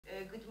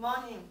Good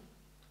morning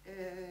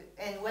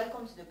and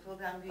welcome to the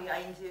program. We are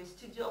in the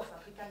studio of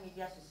African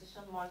Media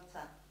Association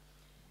Malta.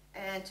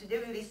 And today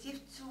we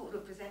received two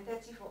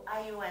representatives of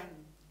IOM,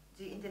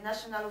 the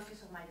International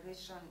Office of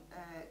Migration.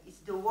 It's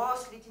the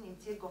world's leading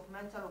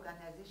intergovernmental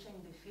organization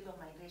in the field of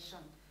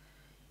migration.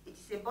 It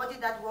is a body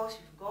that works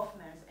with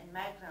governments and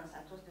migrants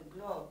across the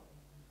globe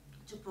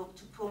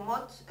to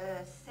promote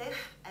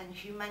safe and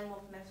humane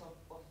movements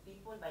of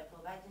people by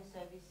providing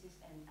services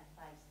and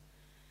advice.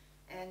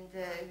 And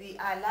we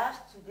are live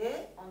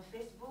today on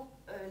Facebook.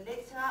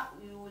 Later,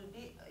 you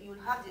will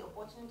have the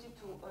opportunity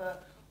to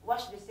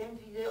watch the same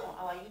video on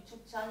our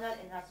YouTube channel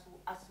and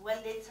as well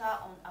later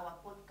on our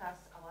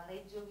podcast, our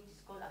radio, which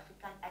is called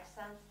African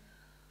Accents,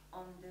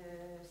 on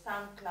the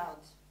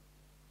SoundCloud.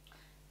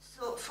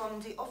 So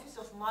from the Office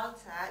of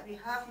Malta, we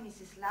have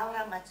Mrs.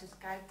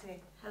 Maciulskaite.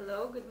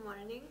 Hello, good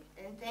morning.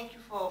 And thank you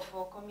for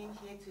coming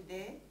here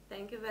today.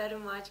 Thank you very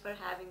much for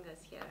having us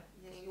here.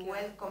 Yes, you're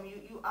welcome.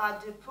 You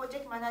are the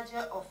project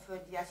manager of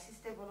the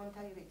Assisted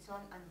Voluntary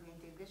Return and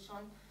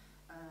Reintegration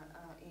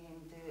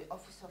in the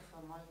Office of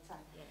Malta.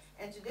 Yes.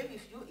 And today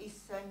with you is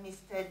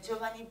Mr.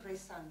 Giovanni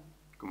Bressan.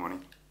 Good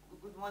morning.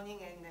 Good morning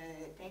and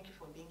thank you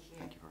for being here.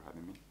 Thank you for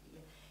having me.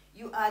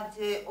 You are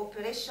the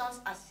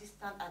operations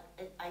assistant at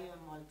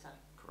IOM Malta.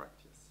 Correct,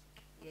 yes.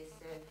 Yes,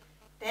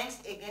 thanks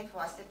again for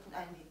accepting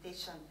our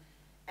invitation.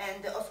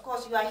 And of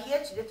course, you are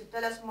here today to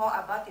tell us more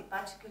about a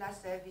particular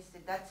service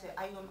that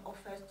IOM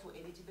offers to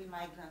eligible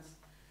migrants.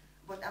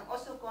 But I'm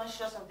also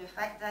conscious of the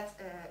fact that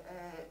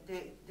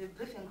the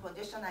brief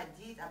introduction I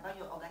did about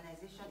your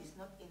organization is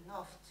not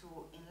enough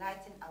to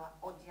enlighten our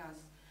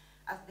audience,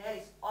 as there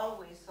is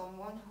always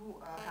someone who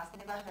has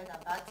never heard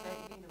about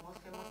even the most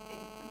famous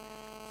thing.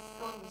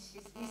 So,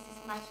 Mrs.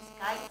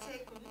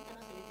 Maciulskaite, could you tell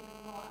us a little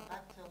bit more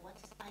about what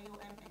is IOM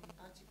and in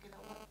particular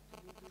what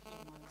do you do here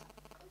in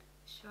Malta?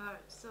 Sure.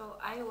 So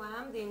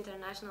IOM, the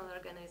International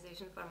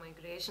Organization for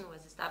Migration,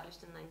 was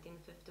established in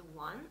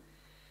 1951,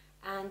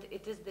 and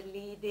it is the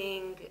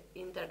leading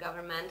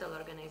intergovernmental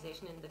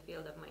organization in the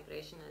field of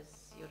migration,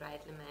 as you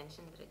rightly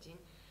mentioned, Regine.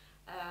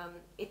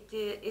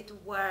 It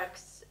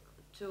works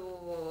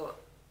to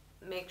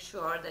make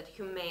sure that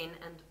humane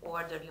and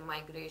orderly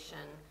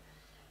migration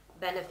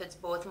benefits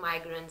both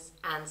migrants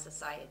and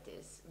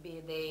societies,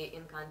 be they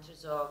in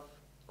countries of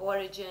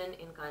origin,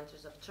 in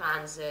countries of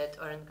transit,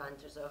 or in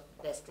countries of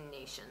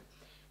destination.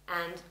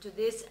 And to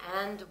this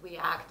end, we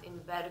act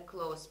in very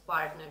close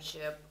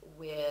partnership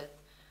with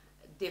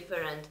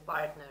different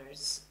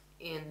partners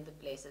in the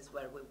places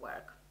where we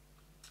work.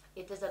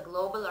 It is a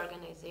global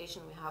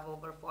organization. We have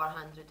over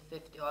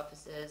 450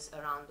 offices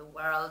around the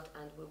world,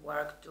 and we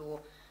work to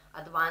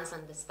advance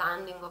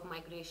understanding of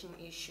migration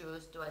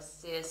issues, to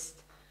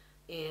assist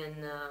in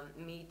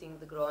meeting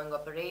the growing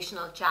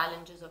operational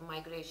challenges of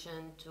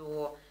migration,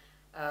 to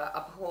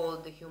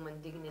uphold the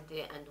human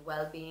dignity and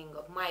well-being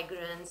of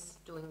migrants,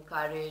 to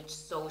encourage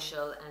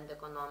social and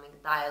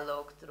economic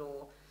dialogue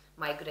through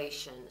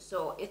migration.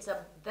 So it's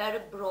a very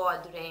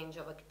broad range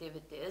of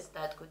activities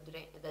that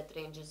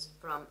ranges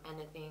from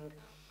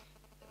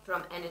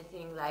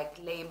anything like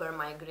labor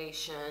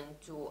migration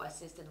to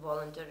assisted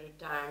voluntary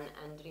return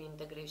and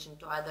reintegration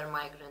to other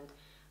migrant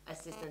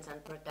assistance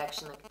and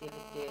protection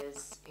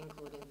activities,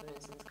 including, for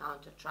instance,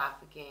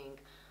 counter-trafficking,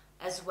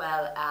 as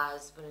well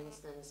as, for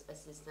instance,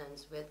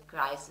 assistance with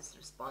crisis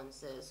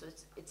responses. So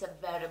it's a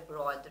very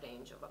broad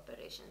range of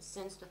operations.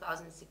 Since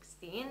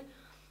 2016,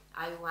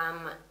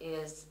 IOM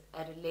is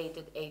a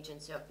related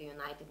agency of the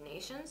United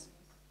Nations,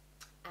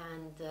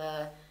 and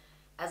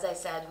as I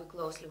said, we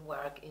closely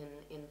work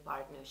in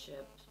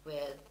partnership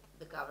with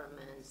the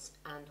governments,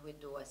 and we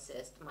do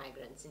assist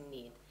migrants in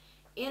need.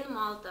 In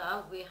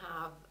Malta, we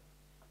have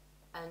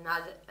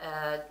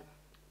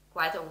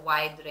quite a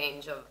wide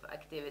range of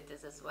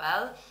activities as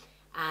well,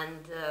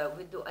 and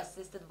we do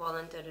assisted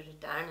voluntary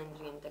return and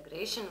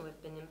reintegration.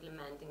 We've been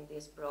implementing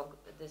this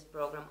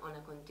program on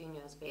a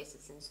continuous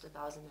basis since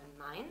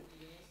 2009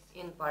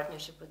 in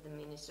partnership with the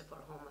Ministry for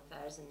Home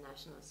Affairs and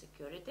National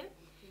Security.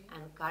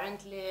 And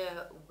currently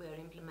we're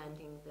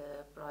implementing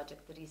the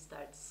project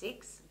Restart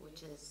 6,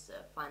 which is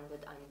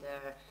funded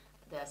under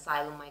the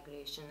Asylum,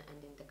 Migration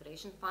and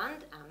Integration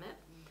Fund, AMIF.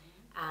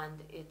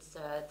 And it's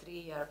a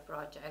 3-year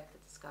project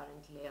that is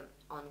currently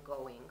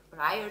ongoing.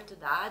 Prior to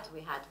that,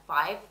 we had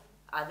 5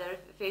 other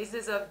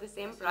phases of the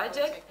same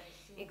project.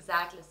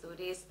 Exactly, so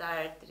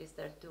Restart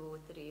 2,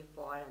 3,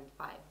 4, and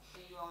 5.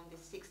 And you're on the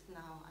 6th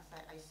now,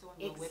 as I saw on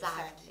your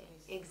website.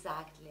 Yes.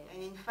 Exactly.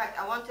 And in fact,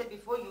 I wanted,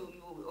 before you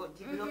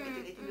develop it a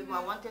little bit more,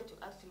 I wanted to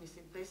ask you,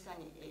 Mr. Bressan,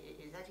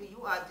 exactly,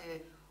 you are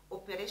the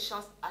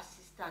operations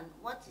assistant.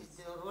 What is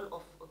the role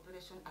of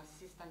operation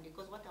assistant?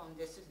 Because what I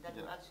understood is that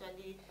you're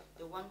actually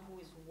the one who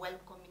is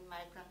welcoming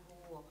migrants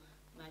who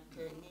might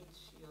need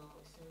your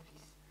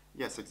service.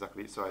 Yes,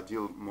 exactly. So I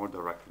deal more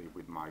directly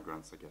with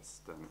migrants, I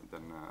guess,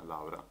 than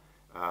Laura.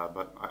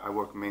 But I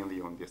work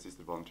mainly on the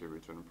Assisted Voluntary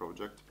Return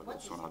project, but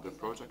also on other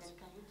projects.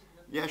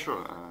 Yeah,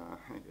 sure.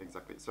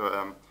 Exactly.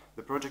 So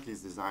the project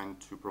is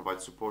designed to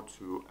provide support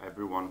to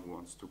everyone who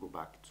wants to go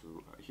back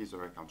to his or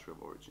her country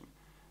of origin.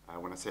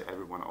 When I say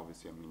everyone,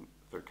 obviously I mean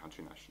third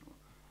country national.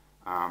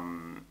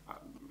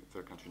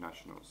 Third country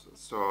nationals.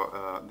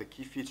 So the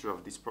key feature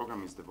of this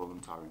program is the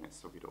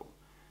voluntariness of it all.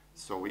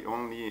 So we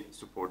only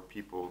support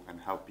people and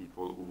help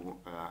people who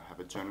have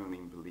a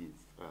genuine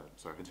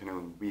a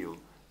genuine will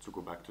to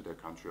go back to their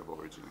country of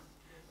origin.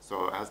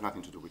 So it has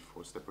nothing to do with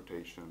forced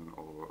deportation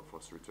or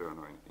forced return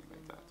or anything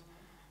like that.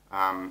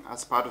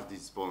 As part of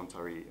this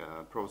voluntary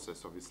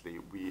process, obviously,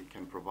 we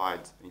can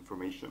provide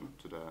information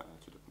to the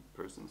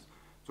persons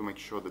to make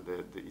sure that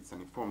it's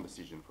an informed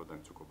decision for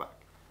them to go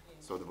back.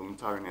 So the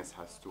voluntariness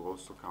has to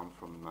also come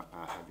from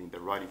having the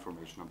right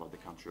information about the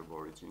country of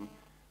origin,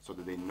 so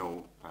that they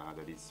know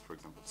that it's, for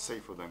example,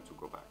 safe for them to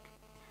go back.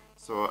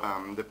 So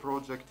the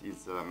project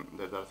is,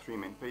 there are three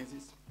main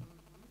phases.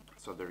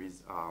 So there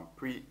is a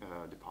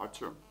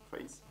pre-departure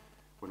phase,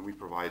 when we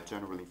provide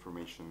general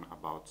information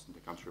about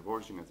the country of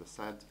origin, as I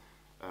said,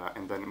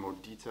 and then more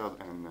detailed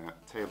and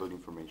tailored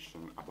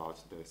information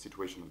about the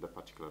situation of the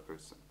particular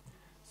person.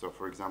 So,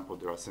 for example,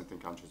 there are certain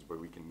countries where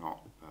we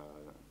cannot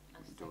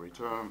do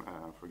return.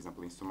 For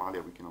example, in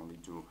Somalia, we can only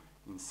do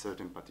in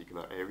certain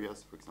particular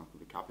areas, for example,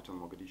 the capital,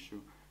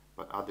 Mogadishu,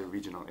 but other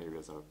regional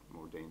areas are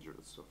more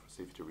dangerous, so for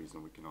safety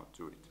reasons, we cannot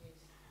do it.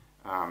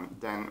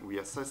 Then we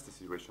assess the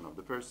situation of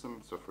the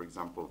person. So, for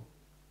example,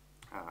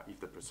 if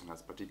the person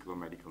has particular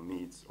medical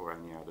needs or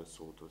any other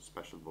sort of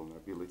special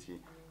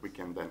vulnerability, we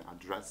can then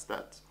address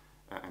that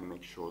and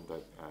make sure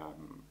that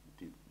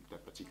the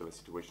particular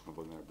situation of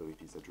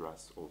vulnerability is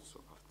addressed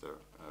also after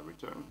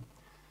return.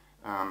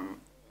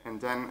 And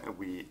then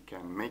we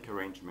can make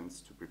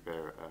arrangements to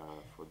prepare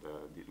for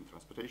the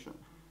transportation,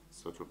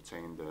 so to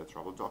obtain the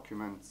travel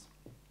documents.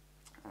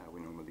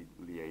 We normally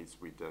liaise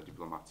with the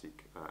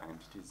diplomatic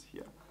entities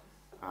here.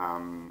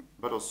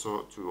 But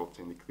also to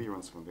obtain the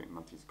clearance from the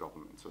Maltese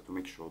government, so to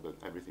make sure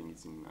that everything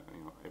is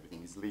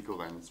everything is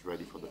legal and it's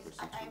ready for the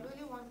person to. I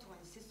really want to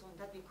insist on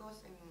that,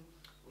 because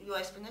your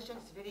explanation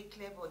is very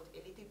clear, but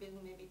a little bit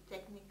maybe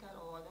technical,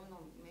 or I don't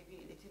know,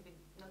 maybe a little bit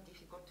not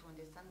difficult to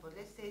understand. But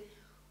let's say,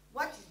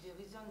 what is the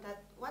reason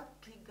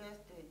what triggers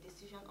the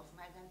decision of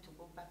migrant to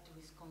go back to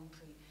his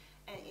country?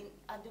 And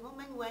at the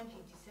moment when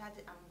he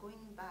decided, I'm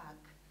going back,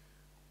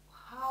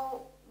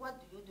 what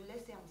do you do?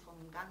 Let's say I'm from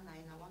Ghana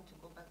and I want to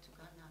go back to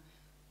Ghana.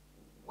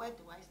 Where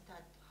do I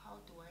start? How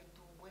do I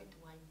do? Where do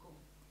I go?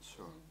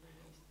 Sure.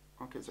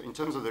 Okay, so in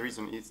terms of the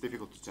reason, it's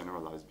difficult to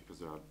generalize because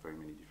there are very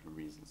many different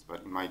reasons.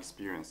 But in my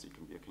experience, I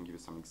can give you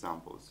some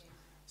examples. Yes.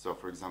 So,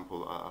 for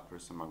example, a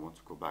person might want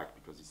to go back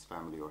because his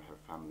family or her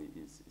family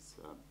is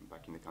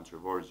back in the country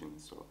of origin.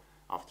 So,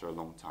 after a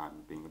long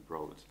time being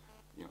abroad,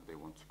 they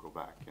want to go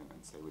back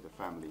and stay with the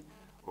family.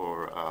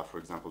 Or, for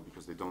example,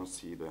 because they don't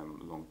see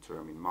them long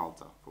term in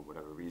Malta for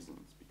whatever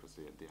reasons, because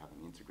they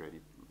haven't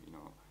integrated,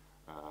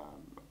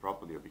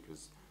 properly, or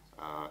because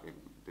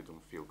they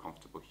don't feel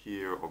comfortable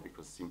here, or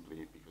because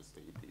they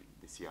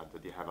see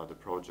that they have other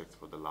projects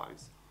for their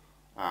lives.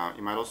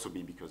 It might also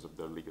be because of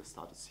their legal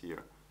status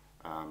here.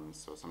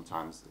 So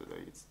sometimes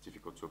it's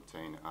difficult to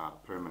obtain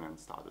permanent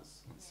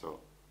status, and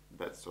so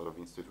that sort of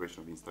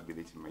situation of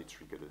instability may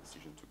trigger the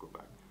decision to go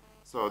back.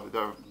 So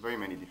there are very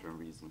many different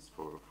reasons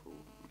for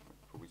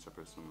which a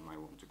person might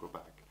want to go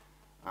back.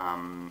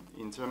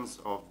 In terms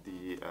of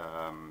the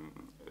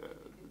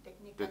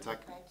yes,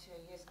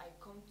 I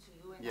come to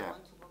you and I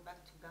want to go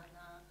back to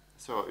Ghana.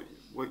 So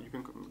you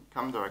can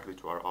come directly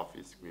to our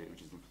office,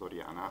 which is in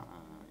Floriana,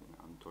 in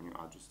Antonio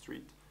Aggio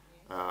Street,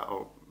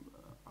 or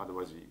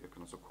otherwise you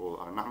can also call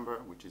our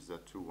number, which is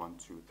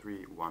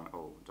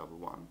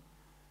 21231011.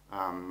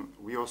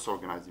 We also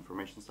organize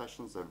information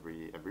sessions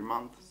every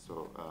month,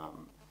 so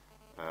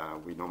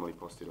we normally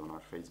post it on our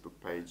Facebook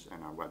page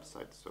and our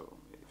website, so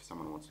if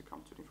someone wants to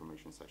come to the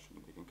information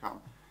session, they can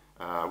come.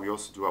 We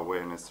also do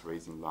awareness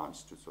raising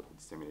lunch to sort of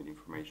disseminate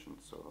information,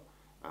 so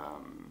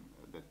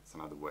that's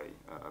another way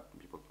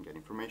people can get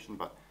information.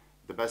 But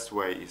the best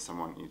way, if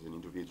someone is an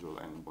individual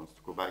and wants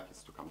to go back,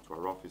 is to come to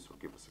our office or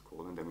give us a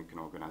call, and then we can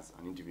organize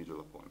an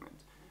individual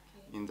appointment.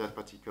 Okay. In that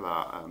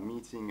particular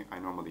meeting, I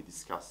normally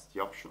discuss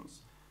the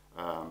options.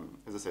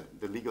 As I said,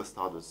 the legal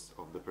status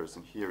of the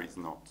person here is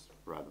not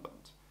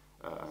relevant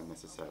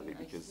necessarily,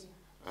 because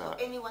so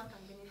anyone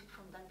can benefit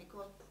from that,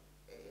 because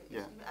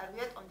I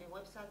read on the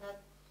website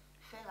that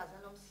fair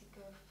asylum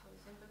seeker, for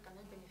example,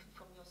 cannot benefit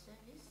from your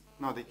service.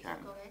 No, they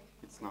can. Correct?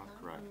 It's not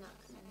correct.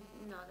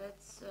 No,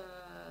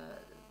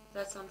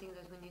 that's something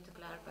that we need to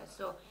clarify.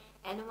 So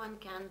anyone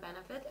can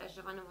benefit, as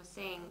Giovanni was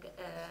saying,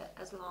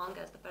 as long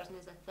as the person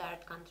is a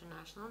third country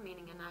national,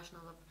 meaning a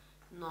national of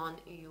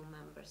non-EU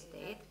member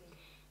state. Exactly.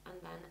 And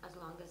then as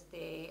long as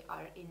they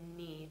are in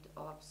need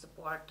of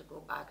support to go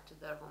back to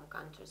their home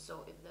country,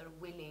 so if they're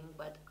willing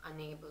but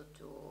unable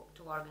to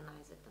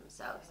organize it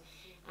themselves.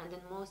 And in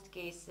most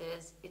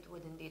cases, it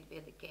would indeed be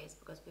the case,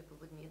 because people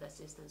would need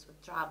assistance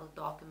with travel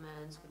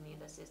documents, would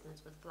need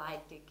assistance with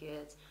flight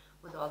tickets,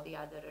 with all the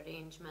other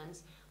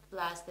arrangements.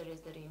 Plus, there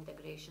is the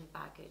reintegration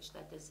package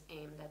that is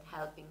aimed at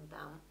helping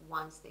them,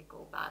 once they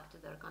go back to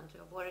their country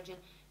of origin,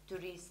 to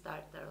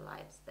restart their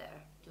lives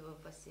there, to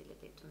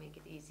facilitate, to make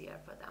it easier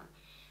for them.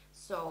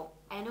 So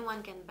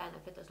anyone can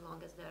benefit as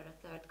long as they're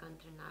a third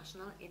country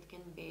national. It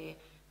can be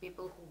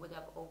people who would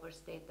have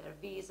overstayed their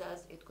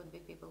visas. It could be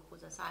people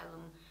whose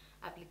asylum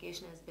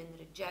application has been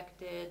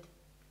rejected,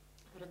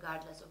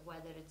 regardless of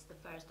whether it's the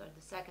first or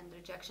the second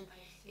rejection.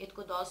 It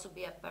could also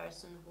be a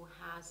person who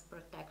has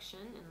protection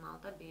in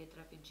Malta, be it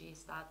refugee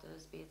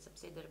status, be it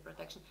subsidiary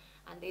protection,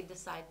 and they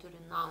decide to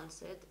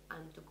renounce it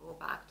and to go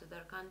back to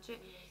their country.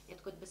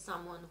 It could be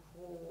someone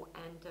who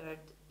entered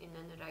in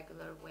an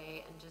irregular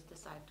way and just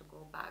decide to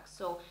go back.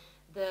 So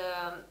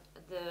the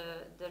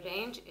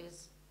range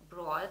is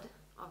broad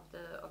of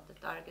the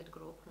target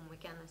group whom we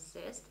can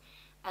assist,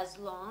 as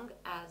long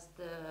as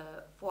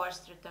the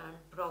forced return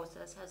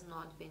process has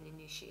not been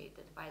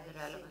initiated by the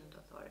relevant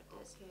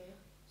authorities. Okay.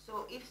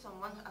 So if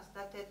someone has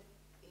started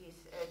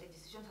the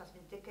decision has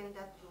been taken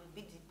that you will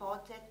be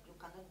deported, you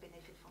cannot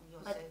benefit from your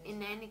But service.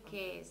 in any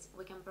case,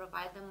 we can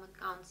provide them with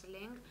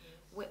counseling.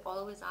 We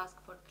always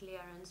ask for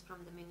clearance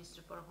from the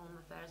Ministry for Home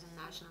Affairs and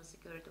National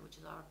Security, which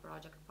is our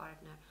project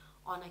partner,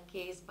 on a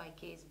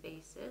case-by-case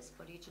basis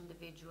for each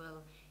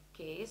individual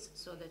case,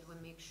 so that we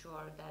make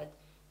sure that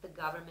the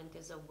government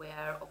is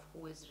aware of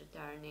who is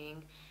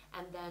returning,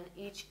 and then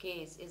each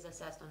case is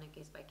assessed on a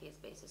case-by-case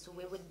basis. So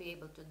we would be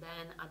able to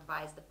then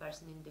advise the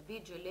person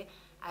individually,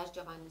 as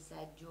Giovanni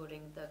said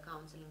during the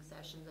counseling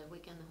session, that we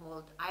can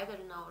hold either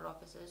in our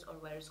offices or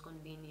where it's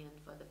convenient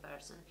for the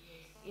person.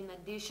 In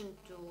addition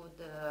to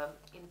the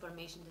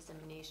information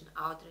dissemination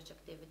outreach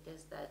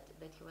activities that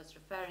he was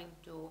referring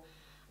to,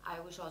 I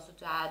wish also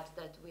to add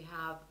that we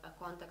have a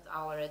contact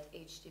hour at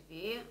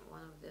HTV,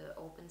 one of the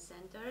open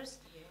centers,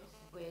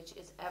 which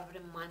is every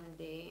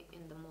Monday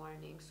in the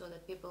morning, so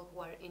that people who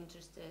are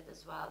interested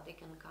as well, they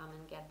can come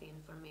and get the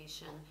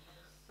information.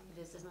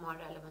 This is more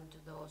relevant to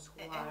those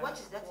who are. And what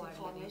is that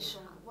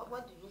information?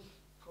 What do you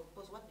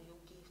propose? What do you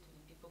give to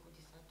the people who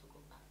decide to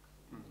go back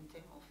in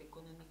terms of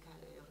economical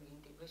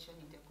reintegration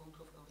in their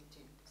country of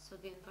origin? So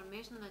the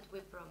information that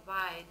we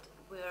provide,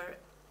 we're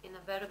in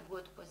a very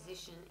good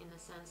position in the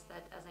sense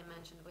that, as I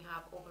mentioned, we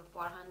have over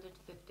 450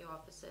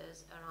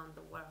 offices around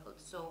the world.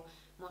 So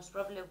most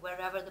probably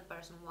wherever the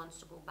person wants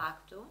to go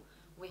back to,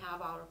 we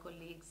have our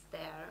colleagues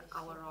there,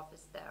 our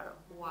office there,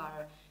 who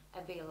are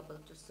available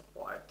to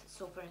support.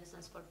 So for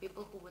instance, for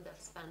people who would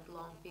have spent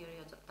long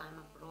periods of time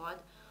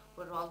abroad,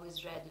 we're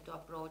always ready to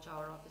approach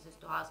our offices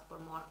to ask for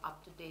more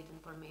up-to-date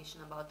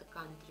information about the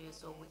country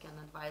so we can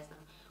advise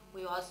them.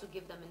 We also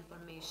give them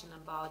information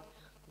about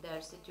their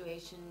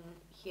situation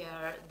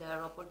here,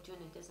 their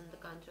opportunities in the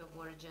country of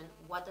origin,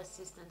 what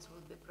assistance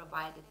will be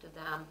provided to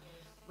them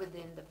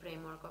within the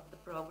framework of the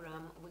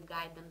program. We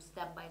guide them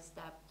step by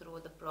step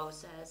through the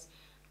process,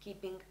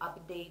 keeping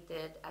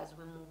updated as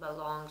we move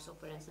along. So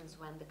for instance,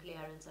 when the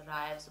clearance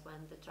arrives,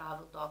 when the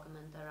travel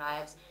document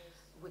arrives,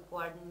 we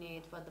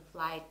coordinate for the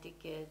flight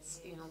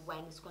tickets,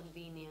 when it's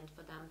convenient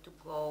for them to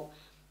go.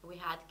 We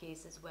had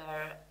cases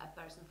where a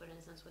person, for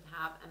instance, would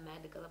have a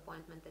medical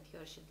appointment that he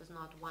or she does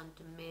not want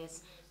to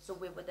miss, so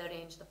we would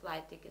arrange the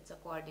flight tickets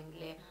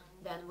accordingly.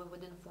 Then we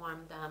would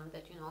inform them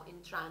that,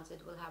 in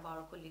transit we'll have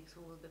our colleagues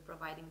who will be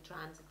providing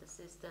transit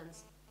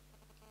assistance.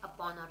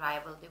 Upon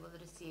arrival, they will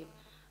receive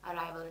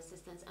arrival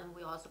assistance, and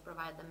we also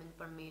provide them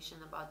information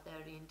about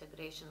their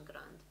reintegration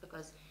grant,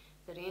 because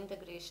the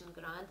reintegration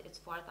grant, it's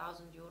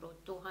 4,000 euro,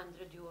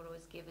 200 euro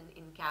is given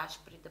in cash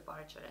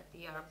pre-departure at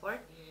the airport,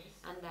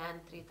 and then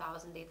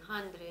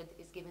 3,800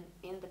 is given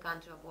in the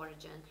country of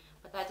origin.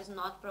 But that is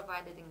not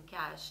provided in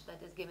cash,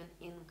 that is given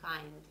in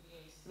kind,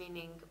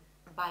 meaning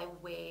by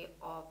way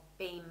of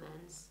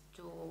payments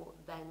to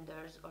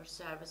vendors or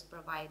service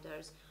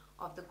providers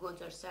of the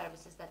goods or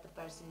services that the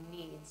person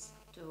needs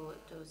to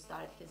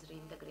start his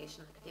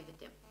reintegration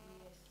activity.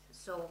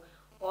 So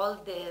all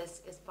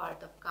this is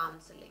part of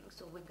counseling.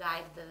 So we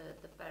guide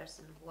the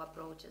person who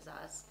approaches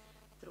us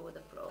through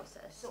the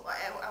process. So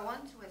I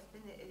want to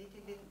explain a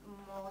little bit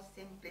more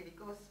simply,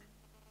 because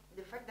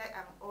the fact that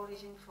I'm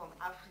origin from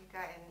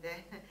Africa, and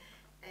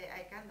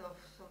I kind of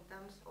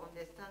sometimes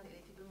understand a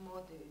little bit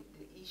more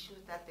the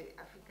issues that the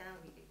African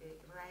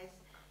rise,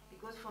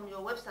 because from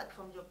your website,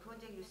 from your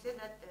project, you say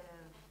that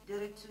the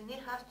returnee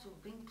have to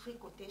bring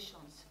 3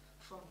 quotations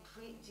from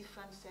 3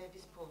 different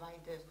service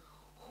providers.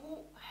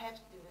 Who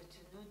helps the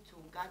returnee to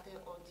gather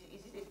all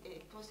this? Is it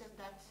a process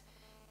that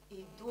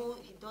he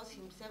does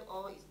himself,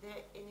 or is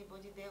there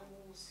anybody there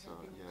who's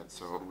helping?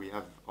 So we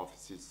have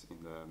offices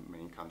in the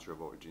main country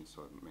of origin,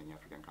 so many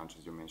African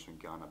countries. You mentioned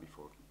Ghana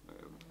before,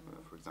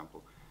 for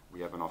example.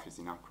 We have an office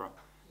in Accra,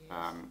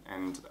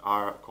 and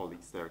our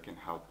colleagues there can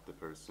help the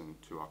person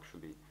to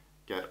actually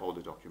get all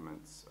the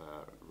documents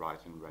right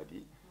and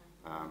ready.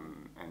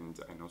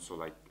 And also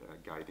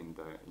guiding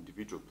the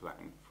individual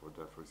plan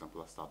for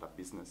example, a startup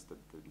business that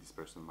this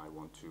person might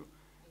want to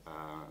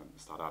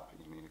start up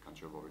in a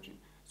country of origin.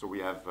 So we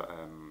have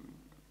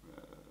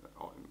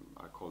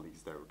our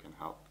colleagues there who can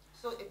help.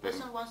 So a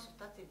person wants to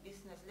start a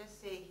business, let's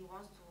say he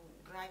wants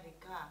to drive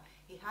a car,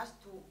 he has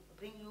to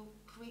bring you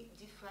 3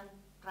 different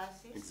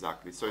prices?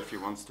 Exactly. So if he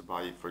wants to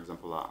buy, for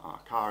example,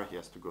 a car, he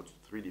has to go to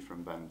 3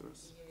 different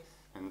vendors.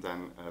 and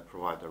then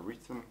provide a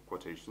written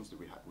quotations that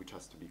which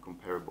has to be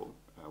comparable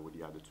with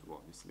the other two,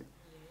 obviously.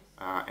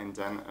 And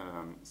then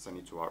send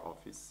it to our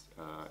office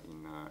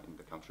in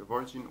the country of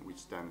origin,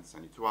 which then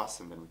send it to us,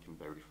 and then we can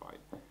verify,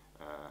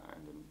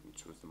 and then we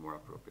choose the more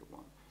appropriate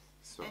one.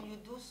 So. And you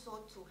do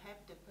so to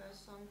help the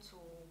person to,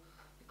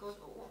 because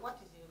what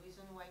is the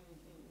reason why you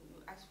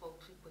ask for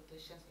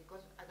pre-quotations?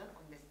 Because I don't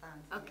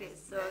understand. Okay,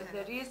 so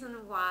the reason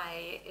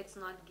why it's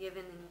not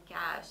given in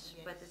cash,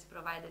 but it's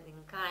provided in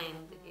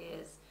kind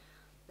is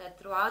that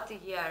throughout the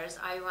years,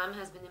 IOM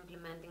has been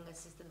implementing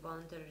assisted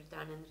voluntary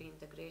return and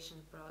reintegration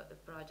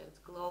projects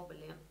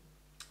globally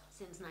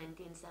since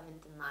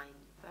 1979.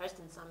 First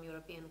in some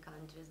European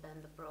countries,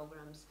 then the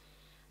program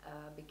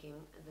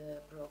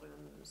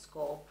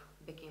scope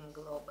became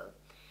global.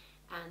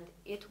 And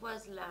it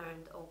was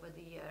learned over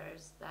the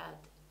years that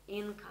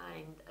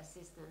in-kind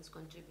assistance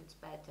contributes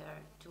better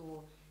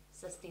to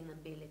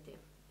sustainability,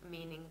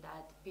 meaning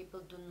that people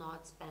do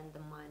not spend the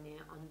money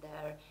on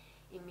their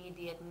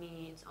immediate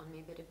needs, on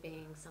maybe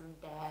repaying some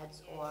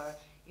debts, or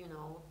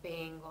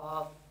paying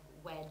off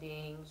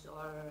weddings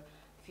or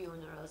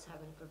funerals,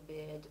 heaven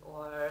forbid,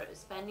 or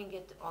spending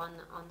it on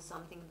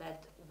something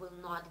that will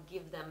not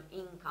give them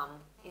income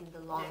in the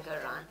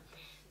longer run.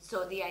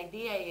 So the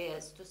idea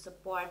is to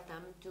support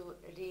them to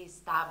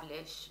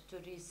reestablish, to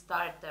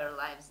restart their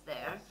lives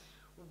there.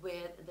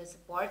 With the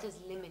support is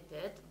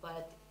limited,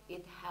 but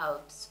it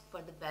helps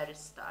for the better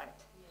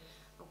start.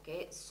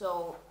 Okay,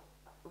 so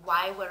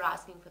why we're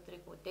asking for 3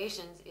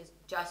 quotations is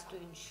just to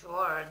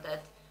ensure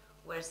that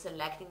we're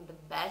selecting the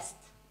best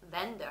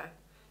vendor,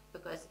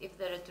 because if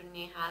the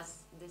returnee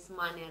has this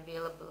money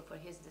available for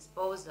his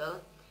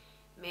disposal,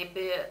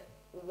 maybe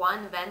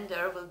one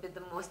vendor will be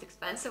the most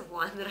expensive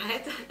one,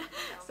 right?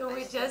 So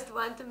we just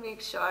want to make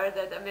sure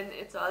that,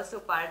 it's also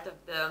part of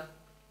the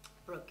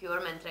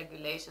procurement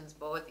regulations,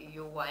 both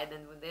EU-wide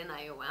and within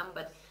IOM,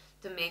 but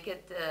to make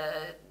it,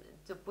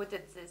 to put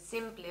it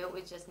simply,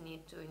 we just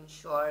need to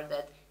ensure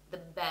that the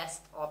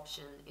best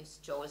option is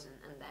chosen,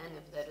 and then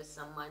if there is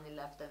some money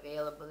left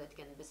available, it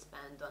can be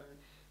spent on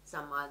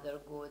some other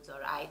goods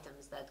or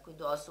items that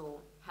could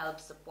also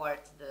help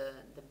support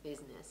the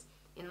business.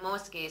 In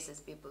most cases,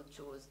 people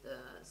choose the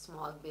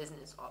small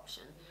business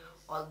option,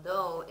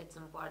 although it's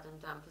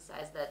important to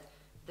emphasize that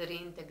the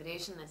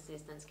reintegration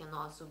assistance can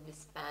also be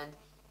spent,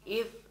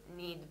 if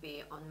need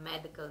be, on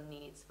medical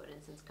needs, for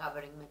instance,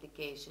 covering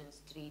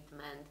medications,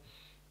 treatment.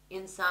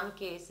 In some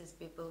cases,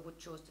 people would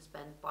choose to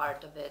spend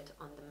part of it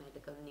on the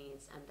medical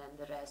needs, and then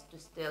the rest to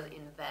still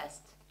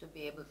invest to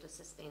be able to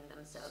sustain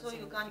themselves in the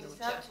future. So you can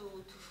decide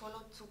to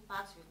follow 2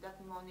 paths with that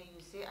money.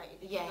 You say,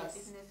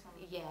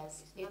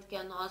 Yes, it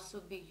can also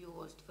be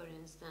used, for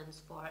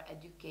instance, for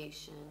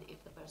education,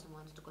 if the person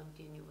wants to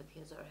continue with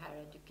his or her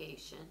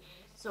education.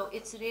 So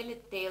it's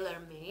really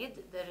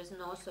tailor-made. There is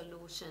no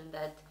solution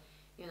that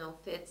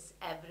fits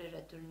every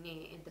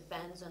returnee. It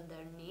depends on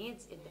their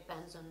needs, it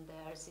depends on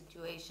their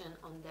situation,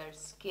 on their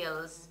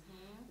skills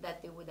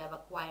that they would have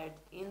acquired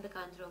in the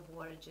country of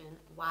origin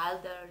while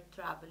they're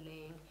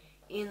traveling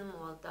in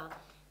Malta.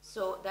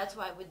 So that's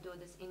why we do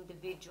this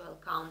individual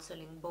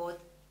counseling, both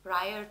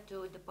prior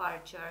to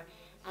departure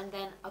and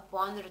then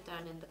upon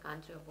return in the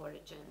country of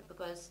origin,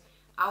 because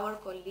our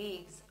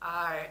colleagues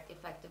are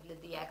effectively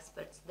the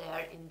experts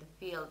there in the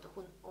field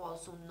who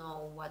also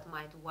know what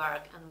might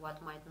work and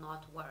what might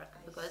not work.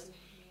 Because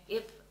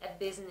if a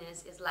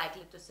business is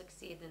likely to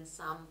succeed in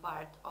some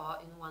part or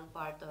in one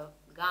part of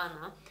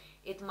Ghana,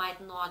 it might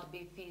not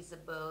be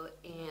feasible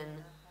in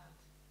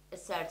a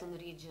certain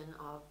region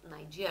of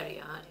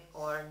Nigeria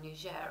or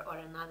Niger or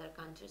another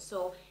country.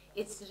 So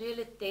it's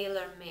really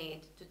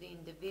tailor-made to the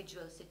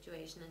individual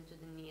situation and to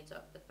the needs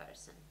of the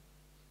person.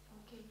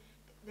 Okay.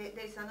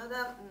 There's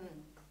another,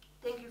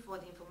 thank you for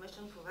the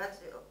information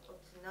provided up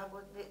to now,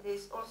 but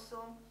there's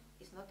also,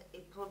 it's not a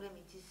problem,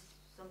 it is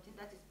something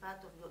that is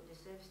part of the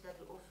service that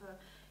you offer.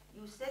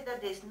 You said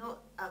that there's no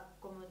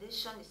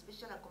accommodation,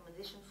 special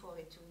accommodation for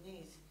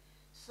returnees.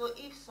 So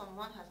if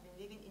someone has been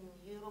living in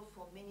Europe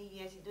for many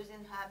years, he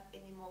doesn't have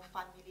any more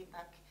family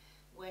back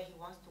where he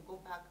wants to go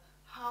back,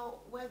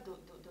 where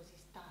does he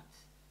start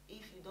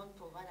if you don't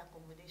provide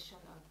accommodation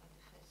at the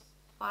first?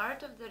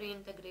 Part of the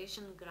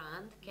reintegration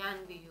grant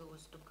can be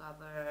used to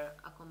cover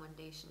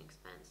accommodation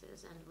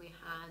expenses, and we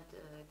had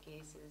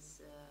cases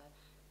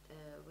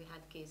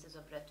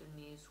of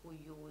returnees who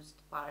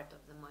used part of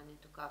the money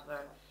to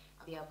cover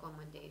the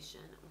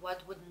accommodation.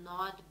 What would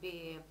not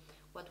be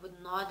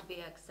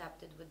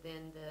accepted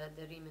within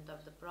the remit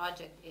of the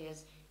project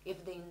is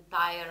if the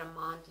entire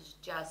amount is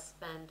just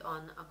spent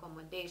on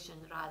accommodation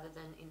rather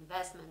than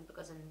investment,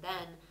 because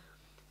then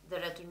the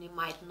returnee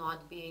might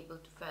not be able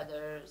to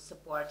further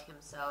support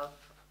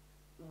himself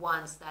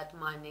once that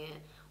money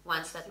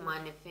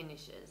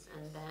finishes.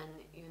 And then,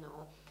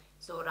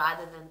 so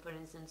rather than, for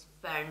instance,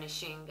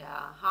 furnishing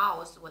a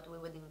house, what we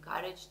would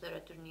encourage the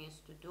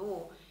returnees to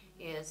do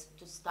is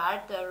to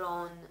start their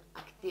own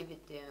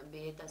activity, be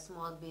it a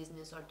small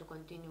business or to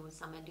continue with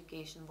some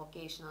education,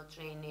 vocational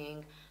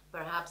training,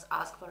 perhaps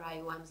ask for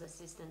IOM's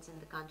assistance in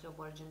the country of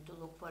origin to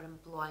look for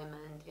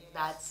employment if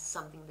that's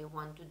something they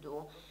want to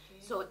do.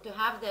 So to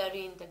have their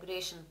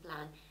reintegration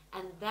plan,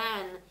 and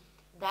then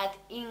that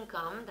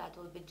income that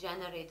will be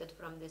generated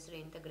from this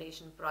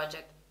reintegration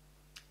project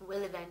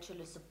will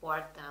eventually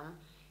support them,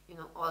 you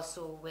know,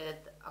 also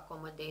with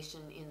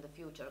accommodation in the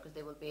future, because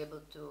they will be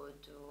able to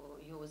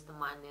use the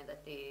money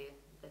that they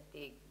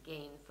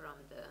gain from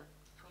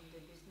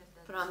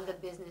the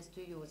business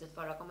to use it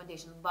for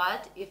accommodation.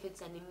 But if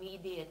it's an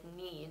immediate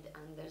need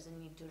and there's a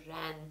need to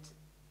rent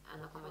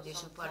an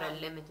accommodation for a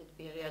limited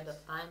period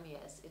of time,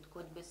 yes, it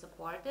could be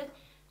supported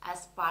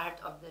as part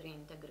of the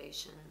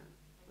reintegration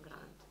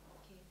grant.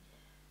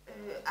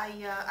 Okay.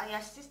 I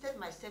assisted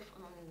myself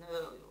on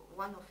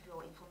one of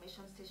your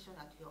information sessions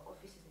at your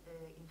office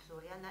in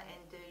Floriana,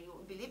 and you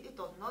believe it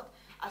or not,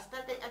 I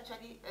started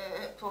actually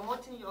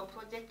promoting your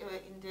project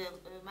in the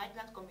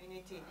migrant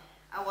community.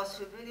 I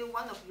was really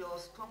one of your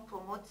strong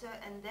promoters,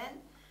 and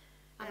then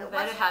I'm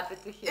very happy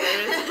to hear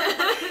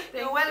it.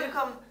 You're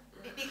welcome.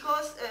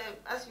 Because,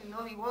 as you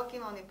know, we're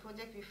working on a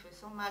project with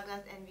some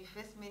migrants, and we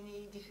face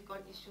many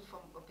difficult issues from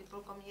people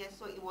coming here.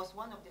 So it was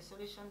one of the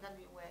solutions that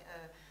we were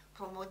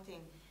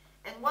promoting.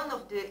 And one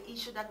of the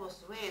issues that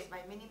was raised by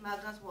many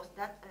migrants was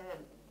that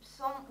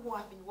some who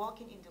have been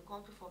working in the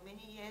country for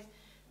many years,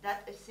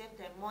 that save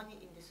their money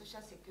in the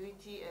social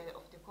security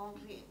of the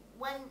country,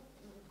 when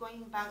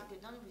going back, they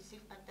don't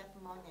receive back that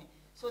money.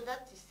 So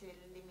that is a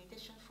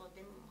limitation for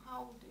them.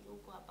 How do you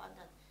go about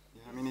that?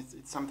 Yeah, I mean,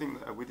 it's something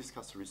we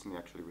discussed recently.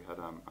 Actually, we had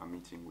a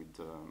meeting with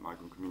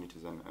migrant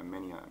communities, and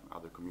many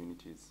other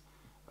communities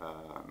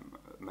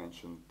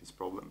mentioned this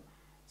problem.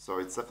 So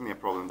it's definitely a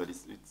problem that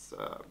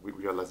we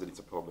realize that it's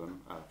a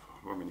problem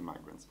for many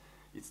migrants.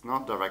 It's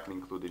not directly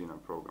included in our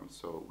program,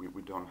 so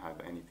we don't have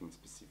anything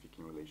specific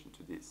in relation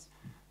to this.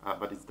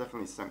 But it's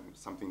definitely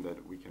something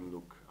that we can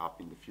look up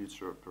in the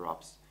future.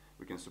 Perhaps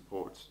we can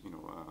support, you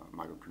know,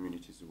 migrant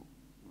communities who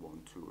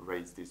want to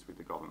raise this with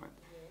the government.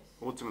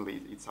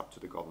 Ultimately, it's up to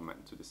the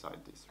government to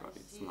decide this, right?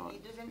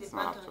 It's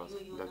not up to us.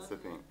 That's the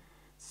thing.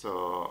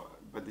 So,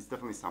 but it's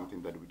definitely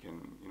something that we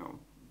can, you know,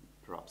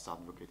 perhaps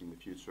advocate in the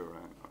future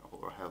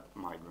or help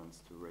migrants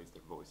to raise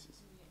their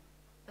voices.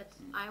 But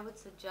I would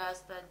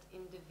suggest that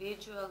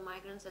individual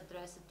migrants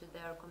address it to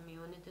their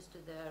communities, to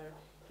their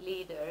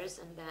leaders,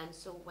 and then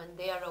so when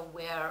they are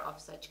aware of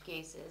such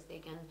cases, they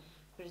can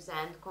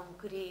present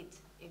concrete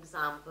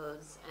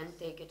examples and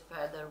take it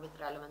further with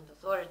relevant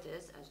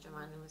authorities, as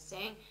Giovanni was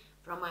saying.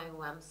 From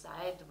IOM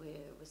side, we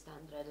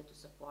stand ready to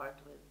support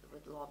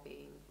with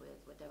lobbying, with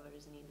whatever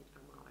is needed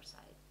from our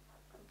side.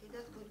 Okay,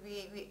 that's good.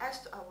 We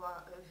asked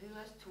our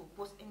viewers to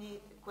post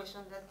any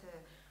question that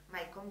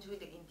might come during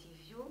the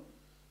interview.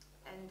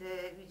 And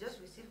we just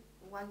received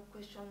one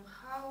question.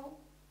 How,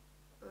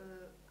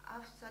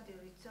 after the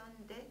return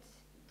date,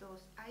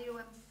 does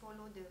IOM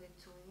follow the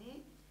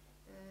returnee?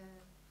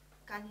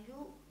 Can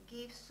you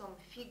give some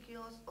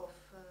figures of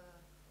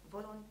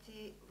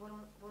voluntary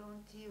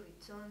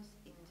returns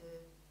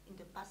in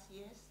the past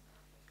years?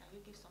 Can you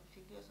give some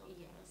figures of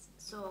Yes.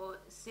 So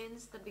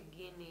since the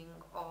beginning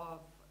of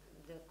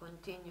the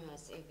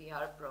continuous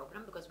AVR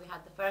program, because we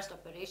had the first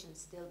operation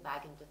still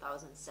back in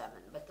 2007,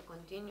 but the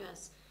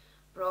continuous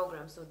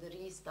program, so the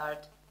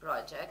Restart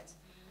project,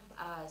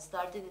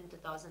 started in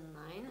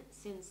 2009.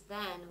 Since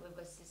then, we've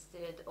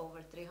assisted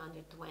over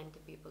 320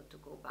 people to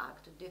go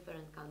back to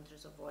different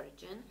countries of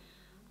origin,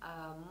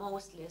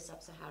 mostly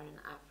sub-Saharan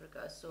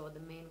Africa. So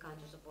the main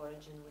countries of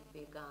origin would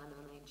be Ghana,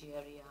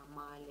 Nigeria,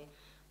 Mali,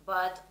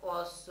 but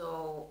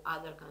also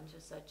other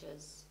countries such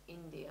as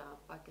India,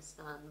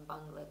 Pakistan,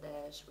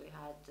 Bangladesh. We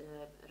had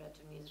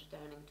returnees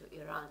returning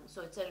to Iran.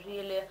 So it's a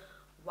really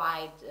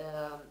wide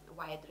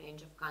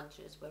range of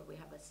countries where we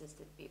have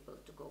assisted people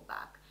to go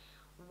back.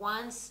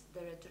 Once the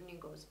returnee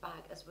goes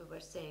back, as we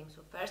were saying,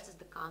 so first is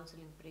the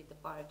counseling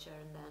pre-departure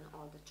and then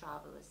all the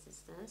travel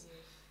assistance. Yes.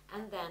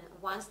 And then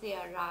once they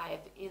arrive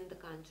in the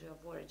country of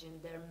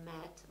origin, they're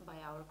met by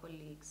our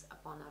colleagues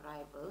upon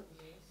arrival.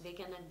 Yes. They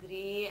can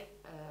agree,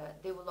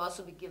 they will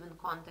also be given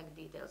contact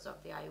details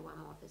of the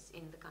IOM office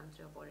in the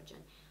country of origin.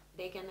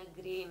 They can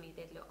agree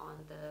immediately on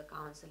the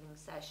counseling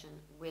session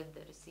with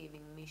the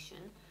receiving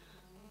mission.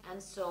 And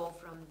so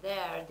from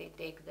there, they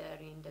take their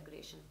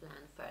reintegration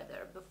plan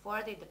further.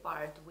 Before they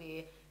depart,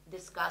 we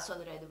discuss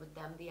already with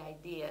them the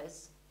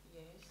ideas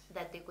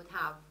that they could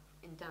have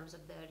in terms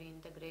of their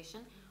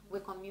reintegration. We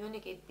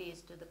communicate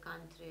these to the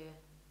country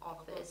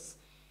office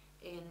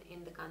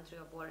in the country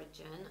of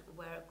origin,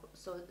 where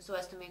so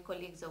as to make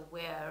colleagues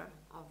aware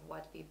of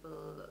what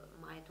people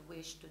might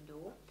wish to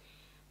do.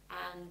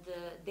 And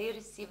they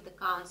receive the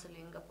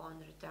counseling upon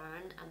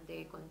return, and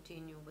they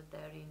continue with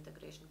their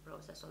reintegration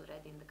process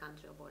already in the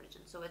country of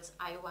origin. So it's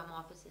IOM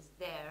offices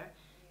there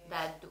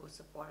that do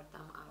support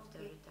them after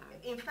return.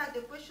 In fact,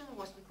 the question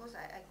was because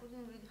I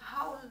couldn't read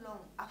how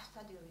long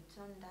after the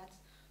return that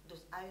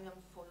does IOM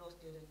follows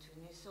the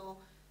returnee. So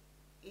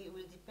it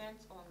will depend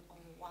on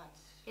what?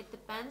 It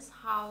depends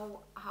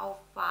how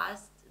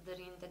fast the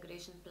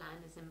reintegration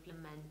plan is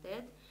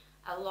implemented.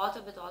 A lot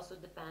of it also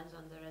depends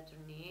on the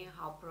returnee,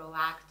 how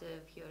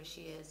proactive he or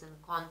she is in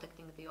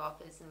contacting the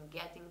office and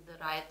getting the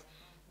right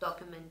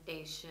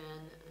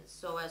documentation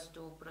so as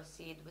to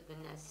proceed with the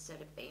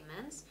necessary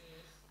payments.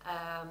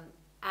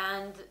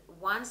 And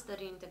once the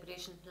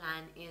reintegration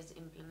plan is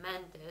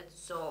implemented,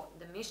 so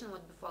the mission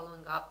would be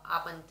following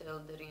up until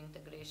the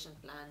reintegration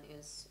plan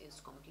is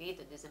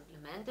completed, is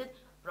implemented,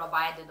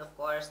 provided, of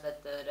course,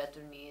 that the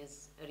returnee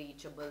is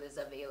reachable, is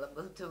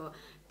available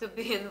to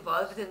be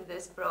involved in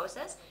this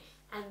process.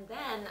 And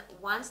then,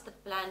 once the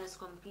plan is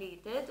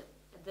completed,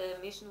 the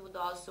mission would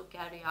also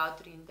carry out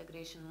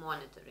reintegration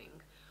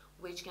monitoring,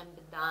 which can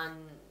be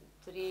done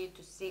 3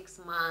 to 6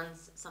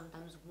 months,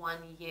 sometimes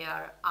 1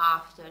 year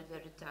after the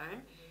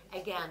return,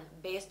 again,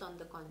 based on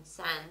the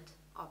consent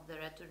of the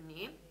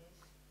returnee,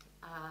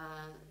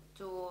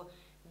 to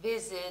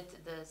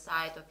visit the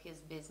site of his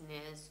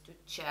business, to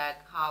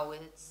check how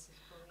it's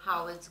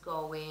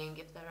going,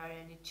 if there are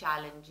any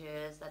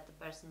challenges that the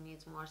person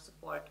needs more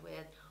support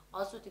with,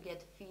 also to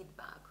get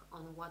feedback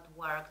on what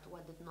worked,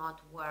 what did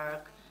not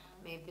work,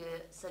 maybe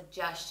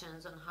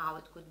suggestions on how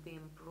it could be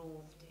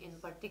improved, in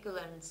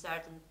particular in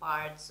certain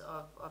parts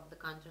of the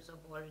countries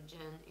of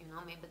origin.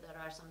 Maybe there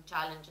are some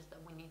challenges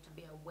that we need to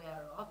be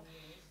aware of.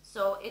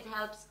 So it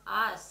helps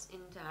us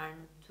in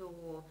turn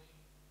to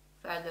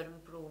further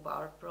improve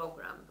our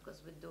program,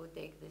 because we do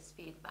take this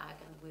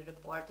feedback and we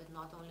report it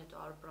not only to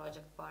our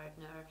project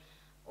partner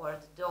or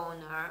the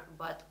donor,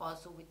 but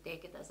also we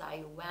take it as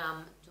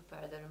IOM to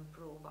further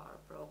improve our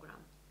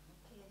program.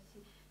 Okay, I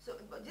see. So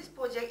this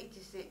project, it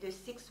is the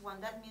 6th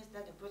one. That means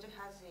that the project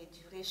has a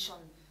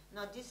duration.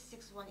 Now this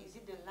 6th one, is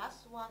it the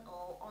last one,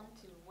 or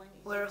until when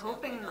is We're it?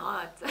 hoping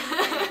not.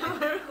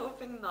 We're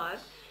hoping not,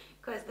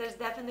 because there's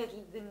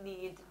definitely the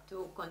need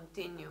to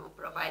continue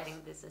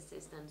providing this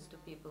assistance to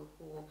people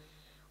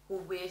who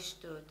wish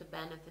to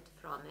benefit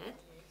from it.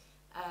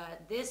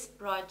 This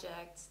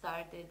project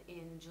started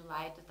in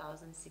July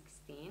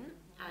 2016,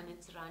 and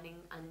it's running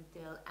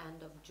until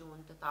end of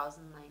June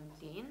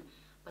 2019.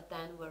 But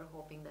then we're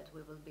hoping that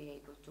we will be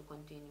able to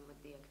continue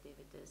with the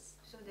activities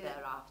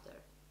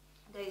thereafter.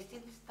 There is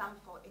still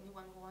stamp for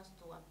anyone who wants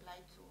to apply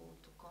to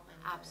come and...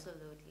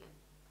 Absolutely.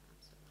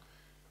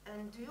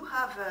 And do you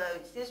have,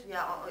 since we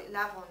are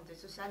live on the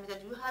social media,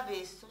 do you have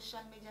a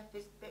social media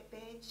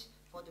page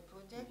for the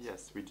project?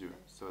 Yes, we do.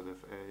 So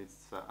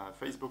it's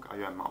Facebook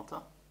IOM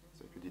Malta.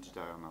 So if you digit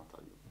IOM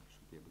Malta, you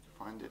should be able to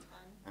find it.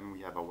 And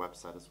we have a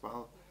website as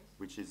well,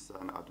 which is, I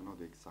don't know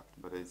the exact,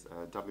 but it's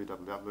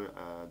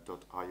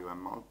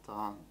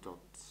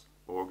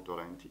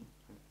www.iommalta.org.nt,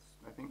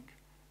 I think.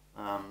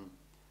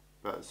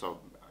 But so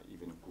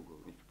even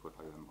Google, if you put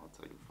IOM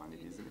Malta, you'll find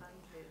it easily.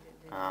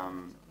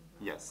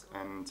 Yes,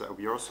 and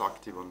we are also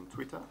active on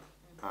Twitter,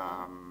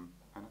 and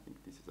I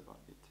think this is about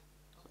it.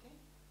 Okay.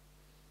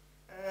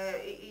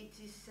 It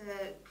is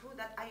true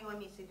that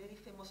IOM is a very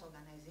famous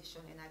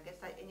organization, and I guess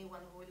that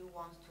anyone who really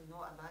wants to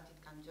know about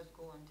it can just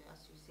go on the,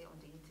 as you say, on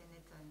the internet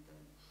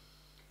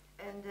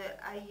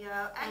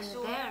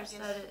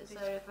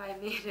sorry if I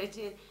may,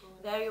 Regine,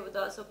 there you would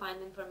also find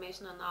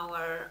information on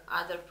our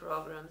other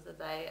programs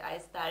that I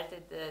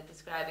started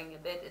describing a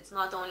bit. It's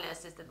not only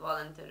assisted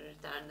voluntary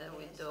return that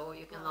we do.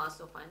 You can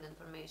also find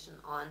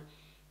information on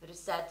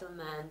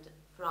resettlement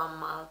from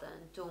Malta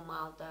and to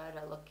Malta,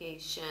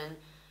 relocation,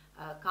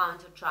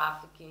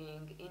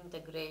 counter-trafficking,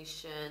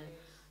 integration,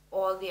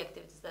 all the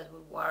activities that we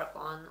work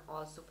on,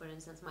 also, for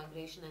instance,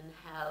 migration and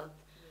health,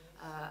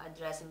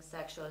 addressing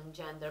sexual and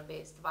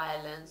gender-based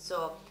violence.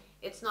 So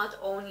it's not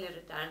only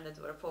return that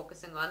we're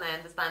focusing on. I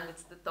understand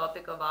it's the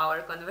topic of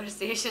our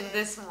conversation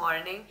this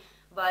morning,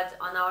 but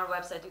on our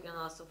website you can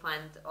also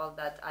find all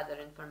that other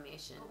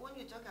information. When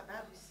you talk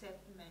about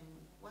resettlement,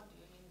 what do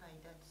you mean by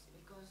that?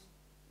 Because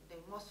the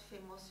most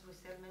famous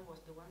resettlement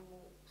was the one who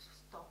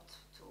stopped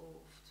to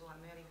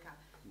America.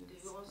 Yes. Do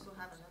you also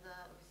have another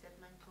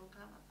resettlement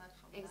program apart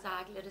from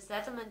Exactly. That?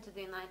 Resettlement to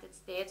the United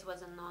States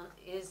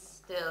is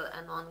still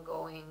an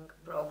ongoing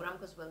program,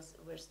 because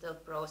we're still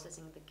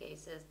processing the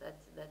cases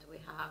that we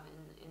have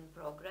in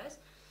progress.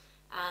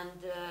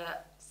 And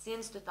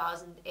since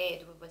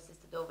 2008, we've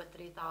assisted over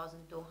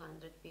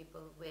 3,200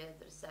 people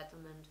with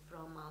resettlement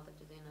from Malta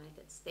to the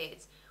United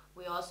States.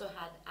 We also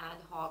had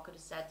ad hoc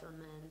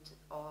resettlement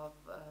of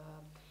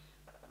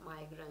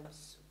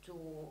migrants to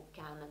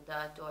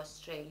Canada, to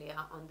Australia,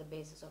 on the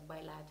basis of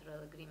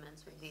bilateral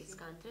agreements with these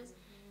countries.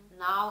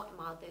 Now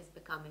Malta is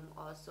becoming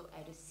also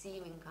a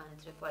receiving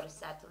country for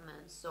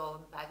resettlement.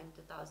 So back in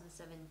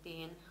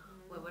 2017,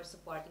 we were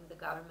supporting the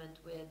government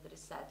with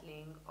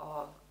resettling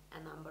of a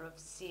number of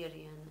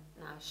Syrian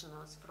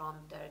nationals from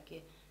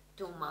Turkey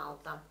to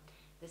Malta.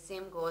 The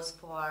same goes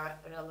for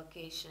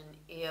relocation.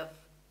 If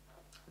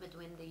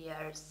between the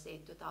years,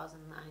 say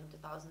 2009,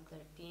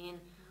 2013,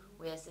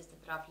 we assisted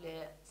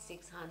roughly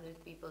 600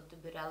 people to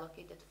be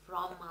relocated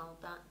from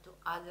Malta to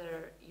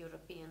other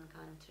European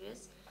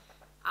countries,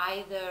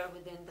 either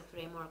within the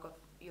framework of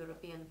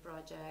European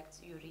projects,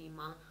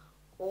 EUREMA,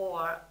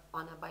 or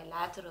on a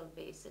bilateral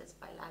basis,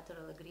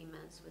 bilateral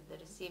agreements with the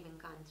receiving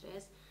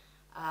countries.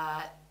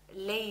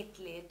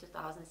 Lately,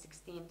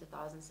 2016,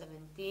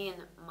 2017,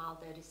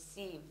 Malta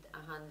received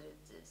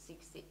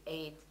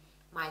 168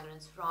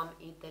 migrants from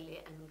Italy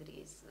and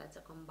Greece. That's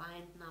a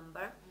combined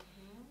number,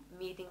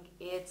 meeting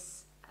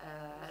its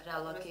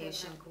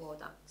relocation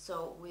quota.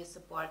 So we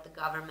support the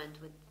government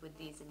with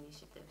these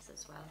initiatives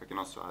as well. I can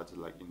also add,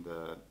 like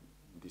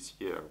this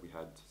year, we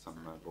had some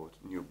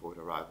new boat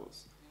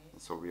arrivals.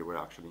 And so we were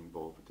actually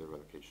involved with the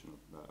relocation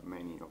of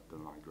many of the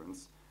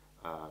migrants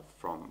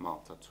from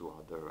Malta to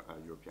other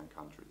European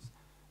countries.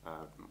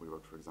 We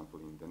worked, for example,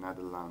 in the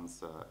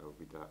Netherlands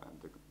with the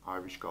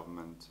Irish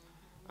government,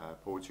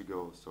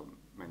 Portugal, so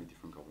many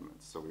different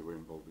governments. So we were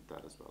involved with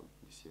that as well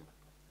this year.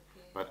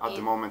 Okay. But at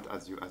the moment,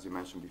 as you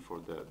mentioned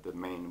before, the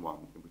main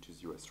one, which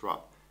is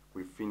USRAP,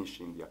 we're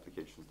finishing the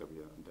applications that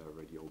they're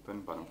already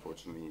open, but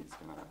unfortunately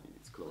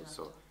it's closed,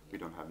 so we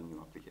don't have any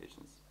new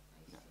applications.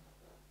 Yeah.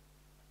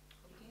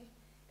 Okay.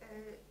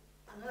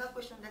 Another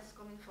question that's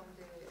coming from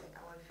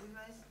our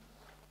viewers.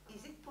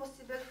 Is it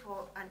possible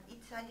for an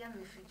Italian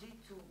refugee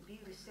to be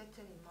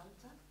resettled in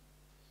Malta?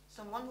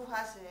 Someone who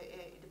has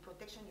the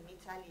protection in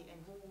Italy and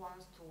who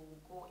wants to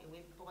go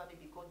away probably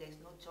because there's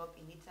no job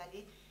in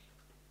Italy,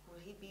 will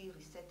he be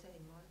resettled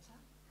in Malta?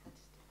 That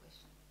is the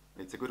question.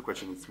 It's a good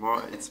question.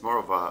 It's more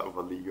of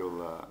a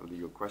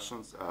legal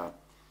questions.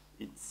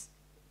 It's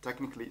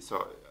technically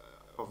so.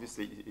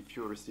 Obviously, if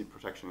you receive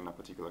protection in a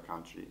particular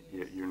country,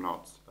 you're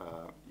not.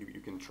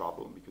 You can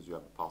travel because you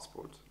have a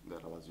passport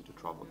that allows you to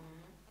travel.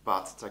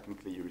 But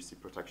technically, you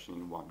receive protection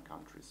in one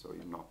country, so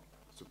you're not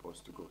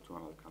supposed to go to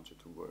another country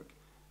to work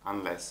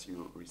unless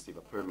you receive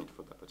a permit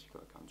for that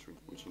particular country,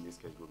 which in this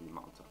case will be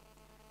Malta.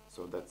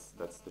 So that's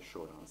the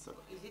short answer.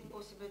 Is it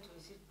possible to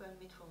receive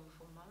permit from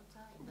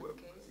Malta in that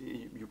case?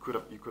 You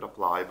could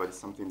apply, but it's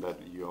something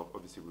that you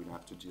obviously will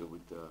have to deal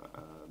with the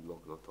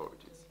local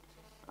authorities.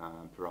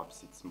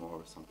 Perhaps it's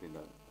more something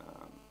that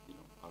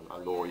a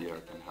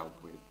lawyer can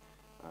help with.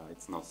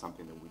 It's not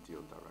something that we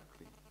deal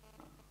directly.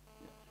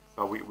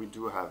 But we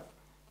do have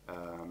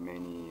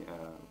many,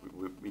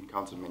 we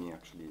encountered many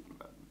actually,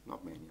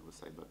 not many I would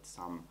say, but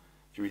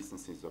few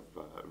instances of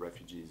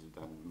refugees who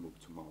then move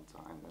to Malta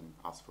and then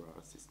ask for our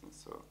assistance.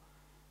 So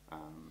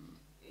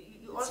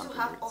you also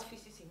have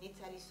offices in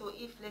Italy, so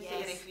if let's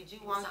say a refugee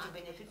wants to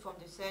benefit from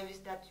the service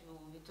that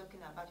you're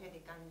talking about here,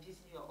 they can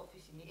visit your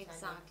office in Italy.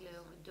 Exactly,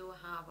 we do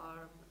have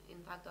our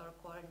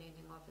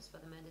coordinating office for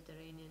the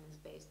Mediterranean is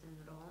based in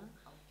Rome.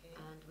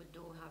 And we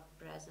do have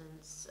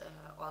presence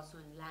also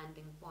in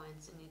landing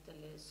points in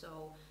Italy,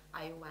 so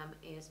IOM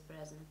is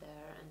present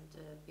there, and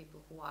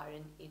people who are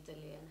in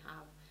Italy and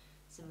have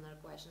similar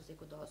questions, they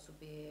could also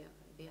be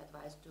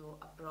advised to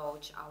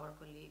approach our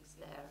colleagues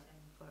there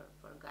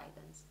for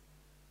guidance.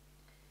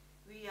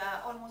 We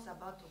are almost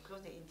about to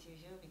close the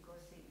interview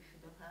because if you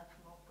don't have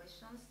more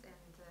questions, and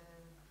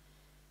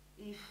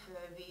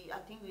I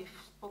think we've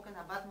spoken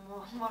about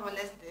more or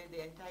less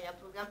the entire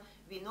program.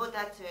 We know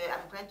that,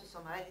 I'm going to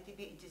summarize a little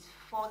bit, it is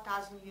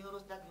 4,000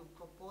 euros that you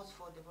propose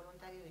for the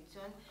voluntary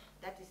return.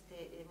 That is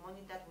the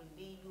money that will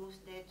be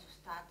used there to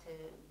start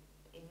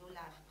a new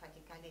life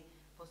practically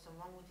for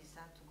someone who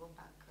decides to go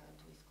back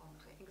to his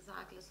country.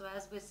 Exactly, so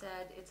as we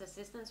said, it's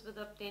assistance with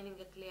obtaining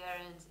a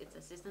clearance, it's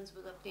assistance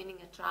with obtaining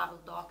a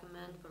travel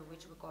document for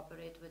which we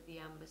cooperate with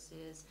the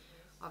embassies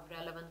of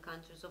relevant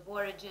countries of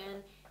origin.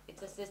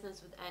 It's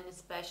assistance with any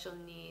special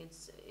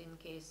needs in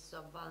cases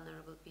of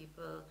vulnerable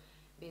people,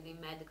 be they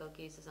medical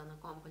cases,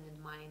 unaccompanied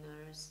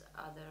minors,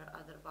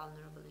 other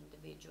vulnerable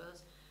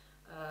individuals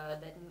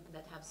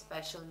that have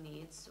special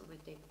needs. We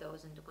take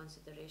those into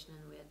consideration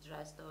and we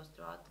address those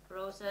throughout the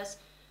process.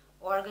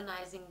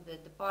 Organizing the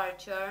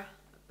departure,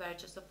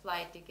 purchase of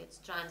flight tickets,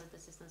 transit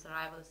assistance,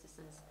 arrival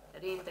assistance,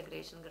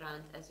 reintegration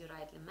grant, as you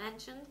rightly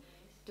mentioned,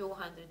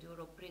 200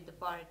 euro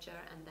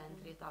pre-departure, and then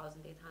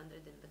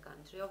 3,800 in the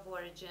country of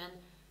origin,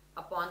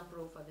 upon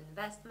proof of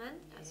investment,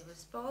 as we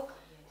spoke,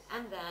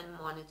 and then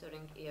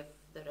monitoring if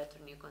the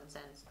returnee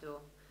consents to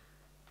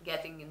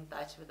getting in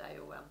touch with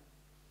IOM.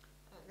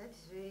 That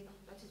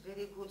is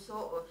very good.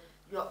 So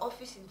your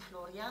office in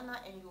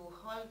Floriana, and you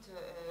hold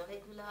a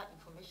regular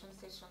information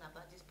session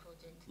about this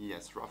project?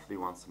 Yes, roughly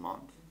once a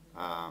month.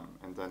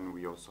 And then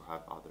we also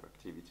have other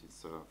activities.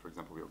 So, for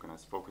example, we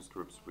organize focus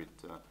groups with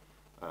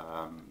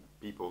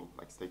people,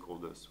 like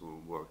stakeholders who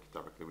work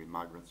directly with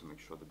migrants to make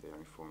sure that they are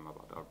informed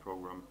about our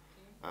program.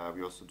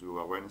 We also do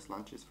awareness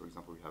lunches. For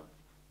example, we have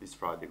this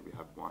Friday we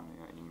have one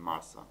in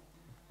Marsa,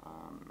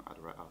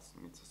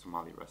 it's a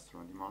Somali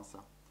restaurant in Marsa.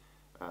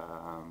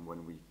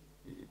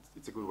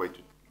 It's a good way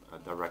to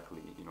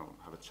directly,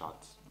 have a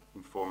chat,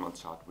 informal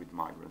chat with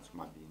migrants who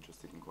might be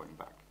interested in going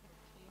back.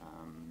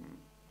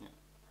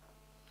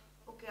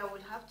 Okay, I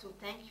would have to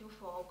thank you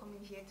for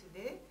coming here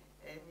today,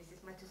 Mrs.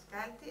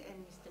 Maciulskaite and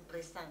Mr.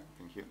 Bressan.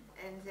 Thank you.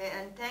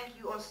 And thank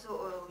you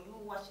also, you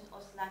watching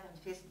us live on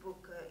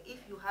Facebook. If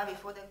you have a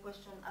further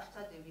question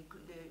after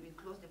we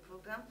close the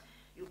program,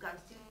 you can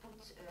still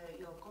put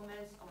your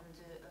comments on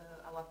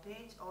our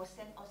page or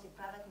send us a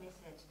private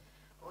message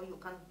or you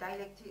can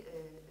directly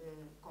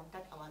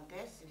contact our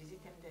guests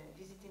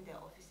visiting their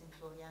office in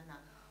Floriana,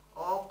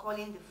 or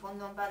calling the phone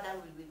number that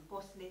we will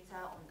post later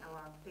on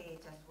our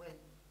page as well.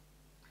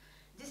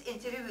 This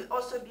interview will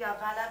also be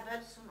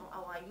available soon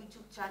on our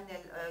YouTube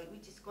channel,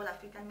 which is called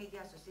African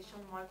Media Association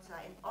Malta,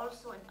 and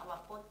also in our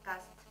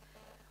podcast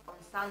on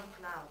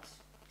SoundCloud,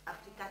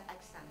 African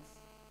Accents.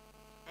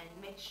 And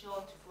make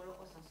sure to follow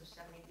us on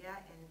social media,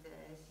 and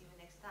see you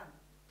next time.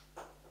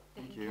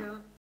 Thank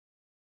you.